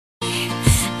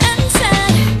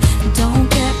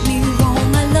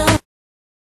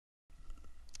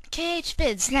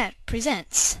PHVidsNet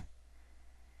presents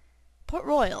Port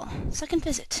Royal, second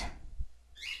visit.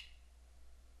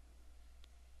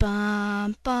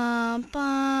 Bum bum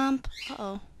bum.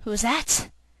 Uh-oh. Who is that?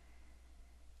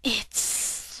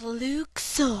 It's Luke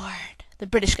Sword, the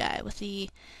British guy with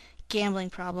the gambling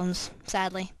problems,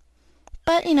 sadly.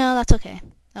 But, you know, that's okay.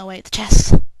 Oh wait, the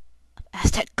chest of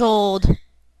Aztec gold.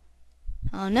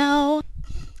 Oh no.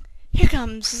 Here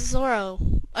comes Sora.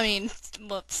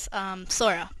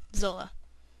 Zola.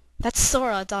 That's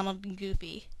Sora, Donald, and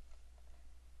Goofy.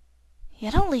 You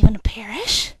don't leave in a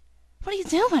parish? What are you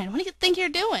doing? What do you think you're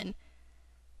doing?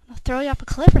 I'll throw you off a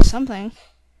cliff or something.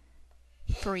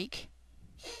 Freak.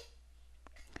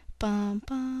 Bum,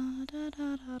 bum, da,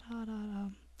 da, da, da, da.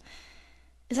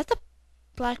 Is that the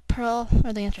Black Pearl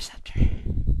or the Interceptor?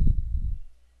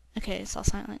 Okay, it's all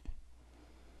silent.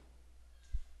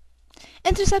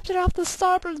 Interceptor off the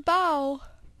starboard bow!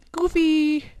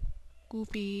 Goofy!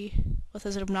 Goofy with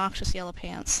his obnoxious yellow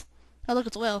pants. Oh, look,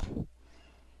 it's Will.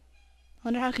 I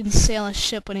wonder how he can sail a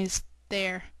ship when he's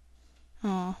there.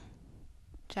 Oh,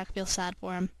 Jack feels sad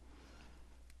for him.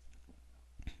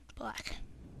 Black.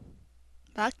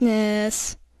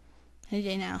 Blackness. Any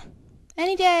day now.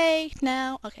 Any day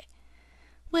now. Okay.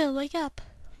 Will, wake up.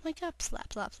 Wake up.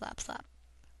 Slap, slap, slap, slap.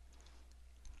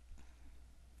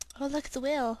 Oh, look, it's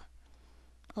Will.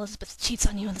 Elizabeth cheats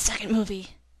on you in the second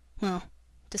movie. Well,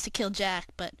 just to kill Jack,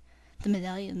 but the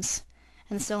medallions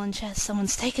and the stolen chest,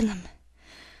 someone's taken them.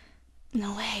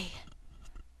 No way.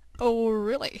 Oh,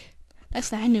 really? Next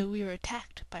thing I knew, we were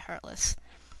attacked by Heartless.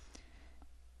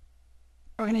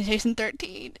 Organization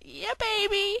 13. Yeah,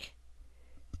 baby!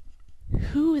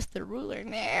 Who is the ruler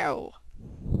now?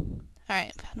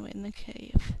 Alright, found a way in the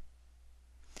cave.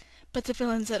 But the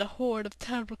villains had a horde of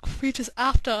terrible creatures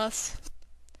after us.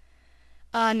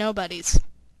 Nobodies.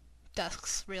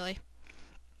 Dusks, really.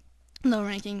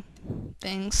 Low-ranking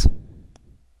things.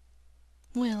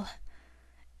 Will.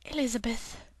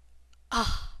 Elizabeth.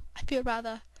 Ah, I feel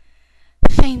rather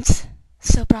faint.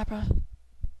 So proper.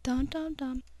 Dum dum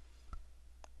dum.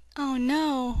 Oh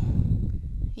no.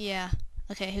 Yeah.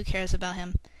 Okay, who cares about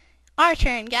him? Our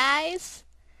turn, guys.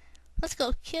 Let's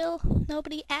go kill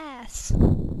nobody ass.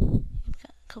 We've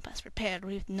got Copas prepared.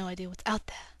 We have no idea what's out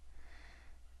there.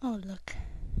 Oh look.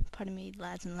 Pardon me,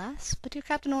 lads and lass, but your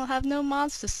captain will have no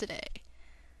monsters today.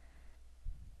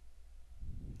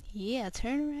 Yeah,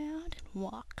 turn around and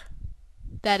walk.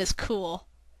 That is cool.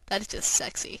 That is just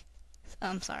sexy.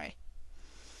 I'm sorry.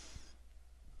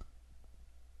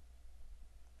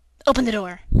 Open the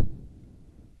door.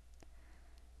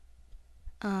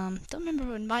 Don't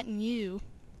remember inviting you.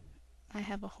 I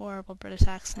have a horrible British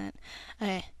accent.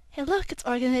 Okay. Hey, look, it's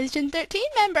Organization 13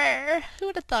 member! Who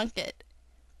would have thunk it?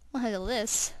 Well, hey,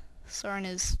 this. Soren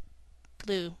is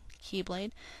blue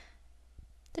keyblade.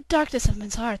 The darkness of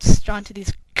men's hearts drawn to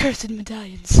these cursed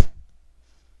medallions.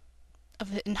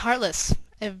 And heartless.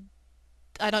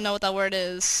 I don't know what that word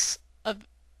is.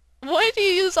 Why do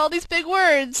you use all these big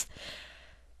words?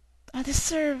 They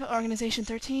serve Organization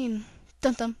 13.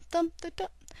 Dum dum dum dum dum.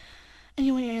 And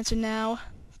you want your answer now?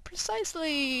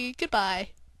 Precisely.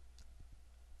 Goodbye.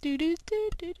 Do do do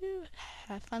do do.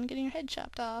 Have fun getting your head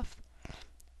chopped off.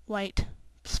 White.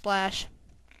 Splash.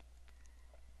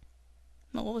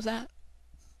 Oh, what was that?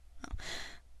 Oh.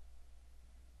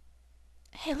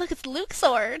 Hey, look, it's Luke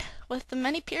Sword with the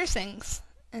many piercings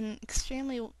and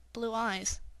extremely blue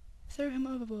eyes. Throw him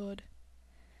overboard.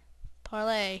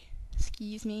 Parlay.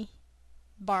 Excuse me.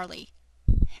 Barley.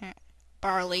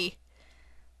 Barley.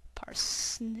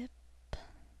 Parsnip.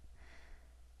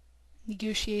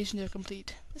 Negotiations are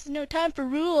complete. This is no time for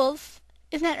rules.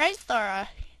 Isn't that right, Thora?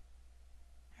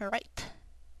 Right.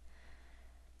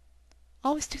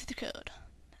 Always stick to the code.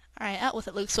 Alright, out with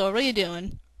it, Luke Sword. What are you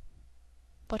doing?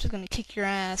 Butcher's gonna kick your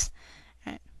ass.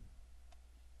 Alright.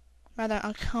 Rather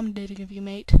accommodating of you,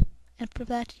 mate. And for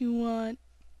that you want...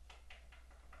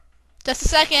 Just a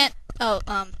second! Oh,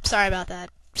 sorry about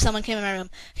that. Someone came in my room.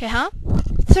 Okay, huh?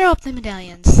 Throw up the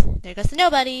medallions. There goes the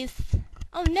nobodies.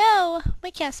 Oh no!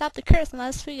 We can't stop the curse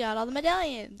unless we got all the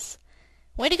medallions.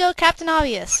 Way to go, Captain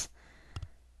Obvious!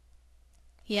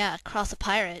 Yeah, cross a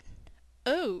pirate.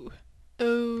 Oh.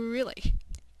 Oh, really?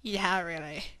 Yeah,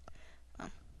 really.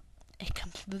 It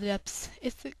comes from the depths.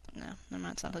 It's the... No, never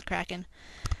mind, it's not the Kraken.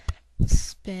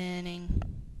 Spinning.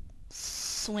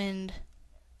 Swind.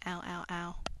 Ow, ow,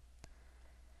 ow.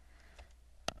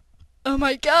 Oh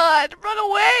my god! Run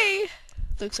away!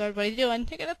 Luke Sword, what are you doing?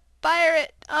 You're gonna fire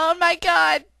it! Oh my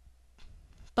god!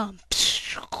 Bum.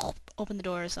 Open the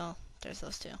doors. Oh, there's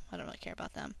those two. I don't really care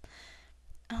about them.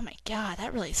 Oh my god,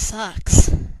 that really sucks.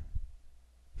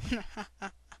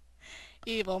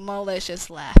 Evil, malicious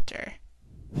laughter.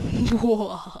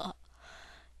 Whoa.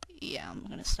 Yeah, I'm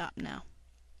gonna stop now.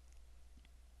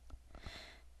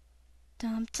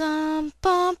 Dum dum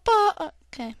bum bum.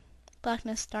 Okay.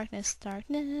 Blackness, darkness,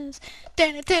 darkness.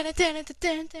 Oh.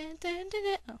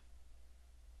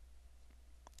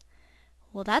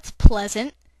 Well, that's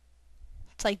pleasant.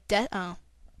 It's like death. Oh,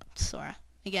 Sora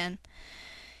again.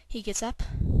 He gets up.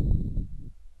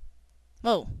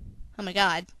 Whoa! Oh my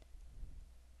God.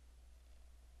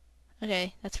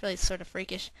 Okay, that's really sort of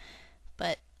freakish.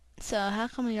 But so how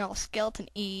come you're all skeleton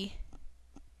E?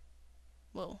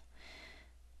 Whoa.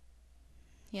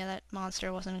 Yeah, that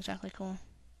monster wasn't exactly cool.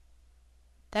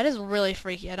 That is really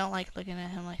freaky. I don't like looking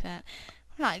at him like that.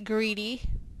 I'm not greedy.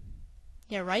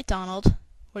 Yeah, right, Donald.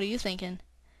 What are you thinking?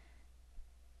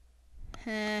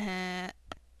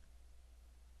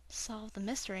 Solve the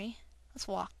mystery. Let's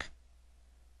walk.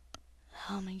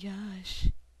 Oh my gosh.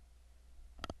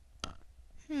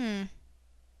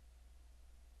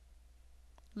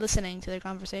 Listening to their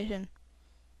conversation.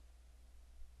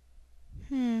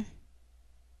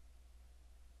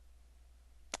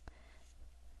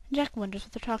 Jack wonders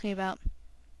what they're talking about.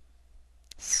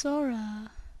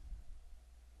 Sora.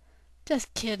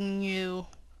 Just kidding you.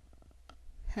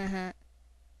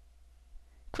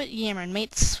 Quit yammering,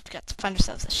 mates. We've got to find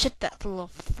ourselves a ship that'll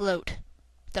float.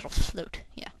 That'll float,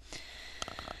 yeah.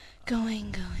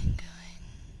 Going.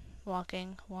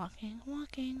 Walking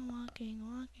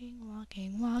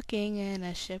in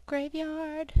a ship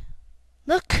graveyard.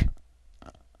 Look!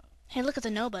 Hey, look at the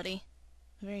nobody.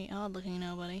 A very odd-looking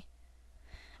nobody.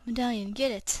 Medallion,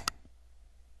 get it.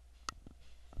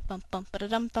 Bum bum ba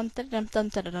dum dum dum dum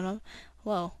dum.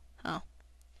 Whoa. Oh.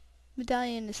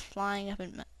 Medallion is flying up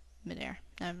in midair.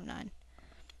 Never mind.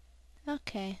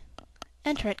 Okay.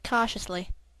 Enter it cautiously.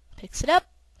 Picks it up.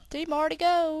 3 more to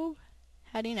go.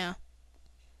 How do you know?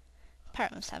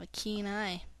 Pirate must have a keen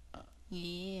eye.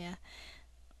 Yeah.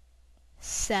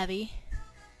 Savvy.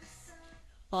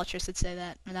 Vultures would say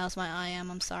that. And that was my I am.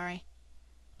 I'm sorry.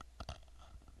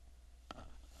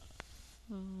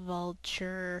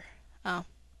 Vulture. Oh.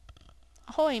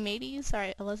 Ahoy, mateys.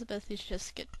 Alright, Elizabeth, you should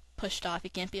just get pushed off. You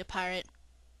can't be a pirate.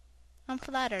 I'm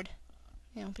flattered.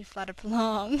 You won't be flattered for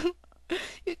long.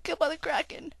 You killed by the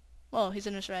Kraken. Whoa, he's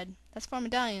in his red. That's 4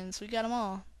 medallions. We got them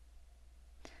all.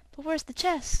 But where's the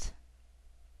chest?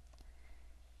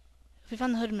 If we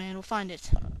find the Hooded Man, we'll find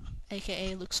it.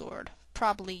 AKA Luke Sword.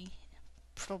 Probably.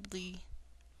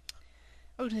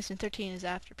 Organization 13 is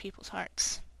after people's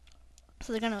hearts.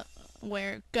 So they're gonna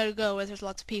gotta go where there's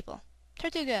lots of people.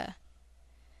 Tortuga!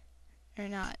 Or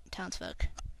not, townsfolk.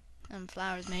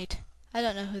 Flowers, mate. I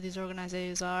don't know who these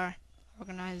organizers are.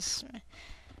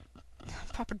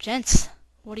 Proper gents.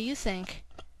 What do you think?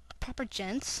 Proper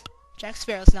gents? Jack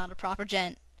Sparrow's not a proper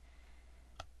gent.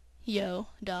 Yo,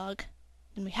 dog.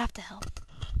 And we have to help.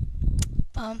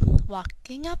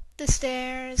 Walking up the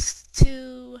stairs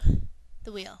to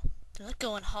the wheel. To let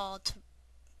go and haul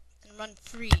and run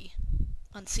free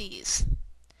on seas.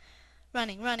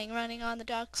 Running on the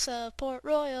docks of Port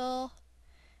Royal.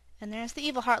 And there's the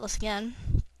evil Heartless again.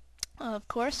 Of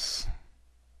course.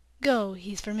 Go,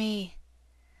 he's for me.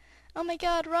 Oh my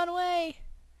God, run away!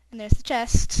 And there's the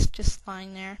chest, just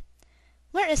lying there.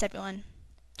 Where is everyone?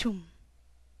 Choom.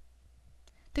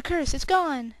 The curse is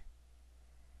gone!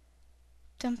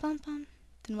 Dum bum bum.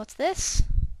 Then what's this?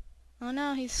 Oh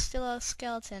no, he's still a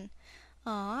skeleton.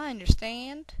 Oh, I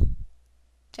understand.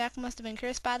 Jack must have been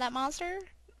cursed by that monster.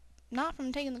 Not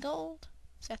from taking the gold.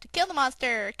 So I have to kill the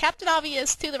monster! Captain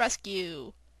Obvious to the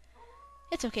rescue!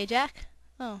 It's okay, Jack.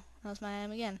 Oh, that was my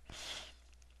aim again.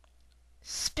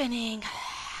 Spinning.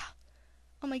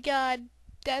 Oh my God.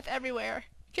 Death everywhere.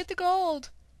 Get the gold!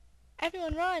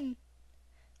 Everyone run!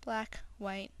 Black,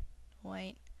 white,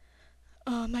 white.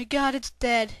 Oh my God, it's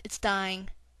dead. It's dying.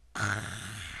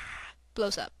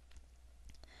 Blows up.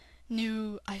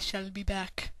 No, I shall be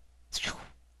back.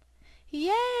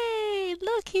 Yay!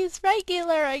 Look, he's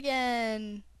regular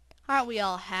again. Aren't we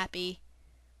all happy?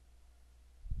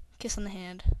 Kiss on the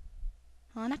hand.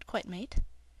 Oh, not quite, mate.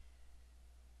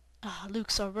 Ah, oh, Luke,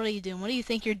 so what are you doing? What do you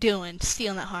think you're doing?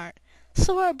 Stealing that heart.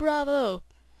 Sora, bravo.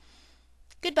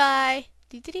 Goodbye.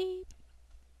 Dee-dee-dee.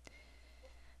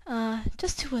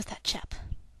 Just who was that chap?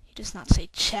 He does not say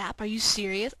chap. Are you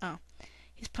serious? Oh.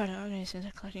 He's part of an organization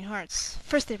that's collecting hearts.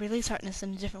 First they release Heartless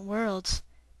into different worlds.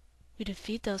 We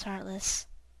defeat those Heartless.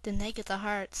 Then they get the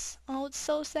hearts. Oh, it's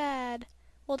so sad.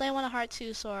 Well, they want a heart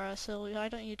too, Sora, so why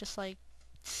don't you just, like,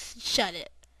 shut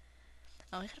it?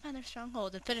 Oh, we gotta find their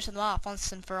stronghold and finish them off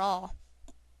once and for all.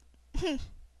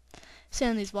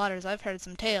 Sailing these waters, I've heard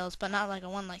some tales, but not like a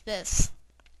one like this.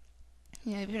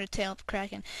 Yeah, I've heard a tale of a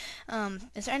Kraken.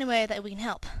 Is there any way that we can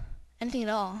help? Anything at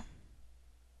all?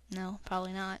 No,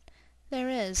 probably not. There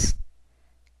is.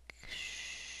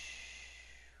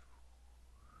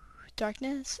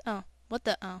 Darkness? Oh, what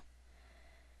the? Oh.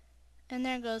 And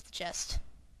there goes the chest.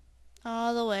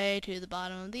 All the way to the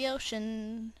bottom of the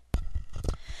ocean.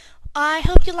 I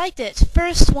hope you liked it.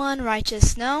 First one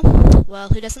righteous, no? Well,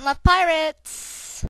 who doesn't love pirates?